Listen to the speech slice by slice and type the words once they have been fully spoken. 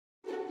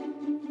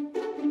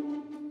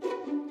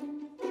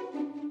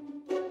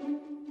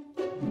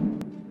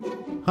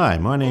Hi,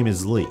 my name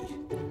is Lee.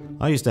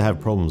 I used to have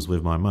problems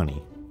with my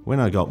money. When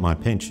I got my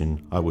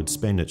pension, I would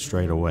spend it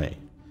straight away.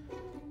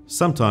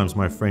 Sometimes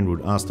my friend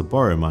would ask to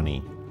borrow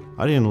money.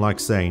 I didn't like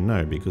saying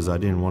no because I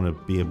didn't want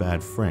to be a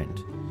bad friend.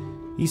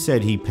 He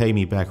said he'd pay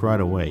me back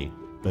right away,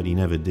 but he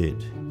never did.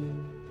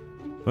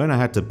 When I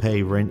had to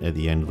pay rent at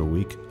the end of the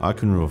week, I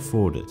couldn't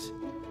afford it.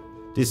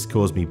 This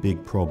caused me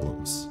big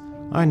problems.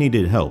 I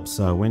needed help,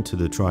 so I went to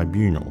the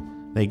tribunal.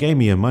 They gave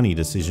me a money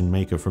decision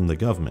maker from the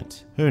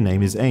government. Her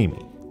name is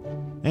Amy.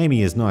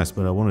 Amy is nice,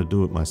 but I want to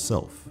do it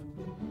myself.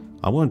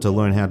 I wanted to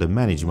learn how to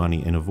manage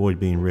money and avoid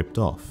being ripped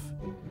off.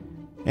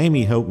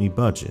 Amy helped me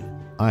budget.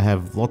 I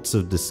have lots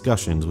of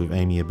discussions with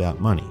Amy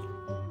about money.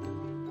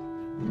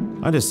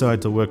 I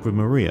decided to work with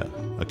Maria,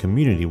 a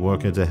community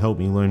worker, to help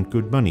me learn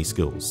good money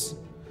skills.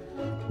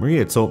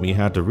 Maria taught me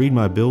how to read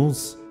my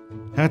bills,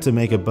 how to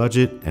make a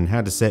budget, and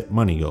how to set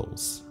money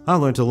goals. I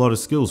learned a lot of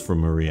skills from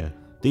Maria.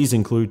 These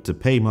include to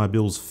pay my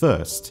bills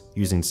first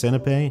using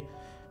Centipay,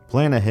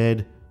 plan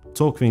ahead,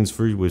 talk things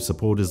through with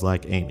supporters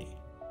like Amy.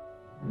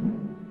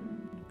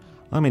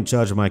 I'm in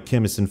charge of my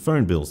chemist and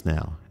phone bills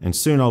now, and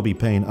soon I'll be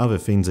paying other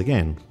things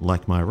again,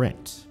 like my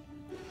rent.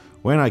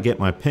 When I get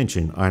my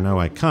pension, I know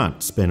I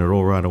can't spend it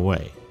all right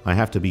away. I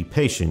have to be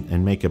patient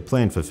and make a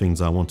plan for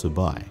things I want to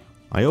buy.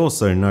 I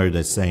also know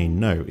that saying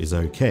no is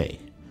okay.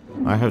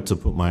 I have to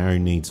put my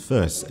own needs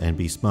first and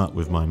be smart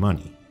with my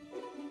money.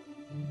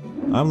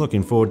 I'm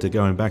looking forward to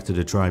going back to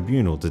the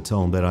tribunal to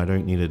tell them that I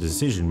don't need a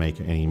decision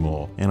maker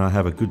anymore, and I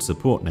have a good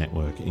support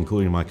network,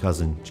 including my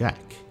cousin Jack.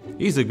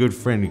 He's a good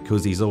friend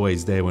because he's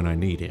always there when I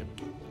need him.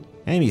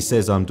 Amy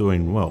says I'm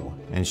doing well,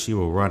 and she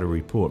will write a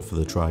report for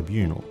the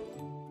tribunal.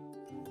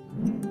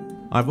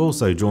 I've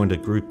also joined a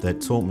group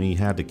that taught me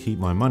how to keep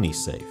my money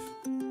safe,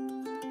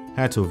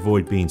 how to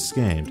avoid being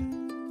scammed,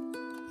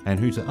 and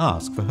who to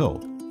ask for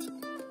help.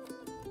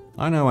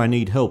 I know I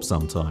need help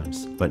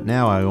sometimes, but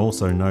now I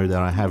also know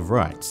that I have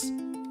rights.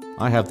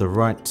 I have the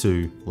right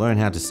to learn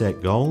how to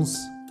set goals,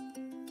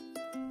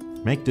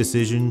 make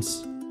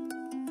decisions,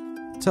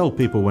 tell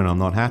people when I'm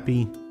not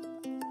happy,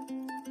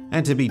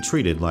 and to be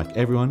treated like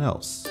everyone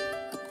else.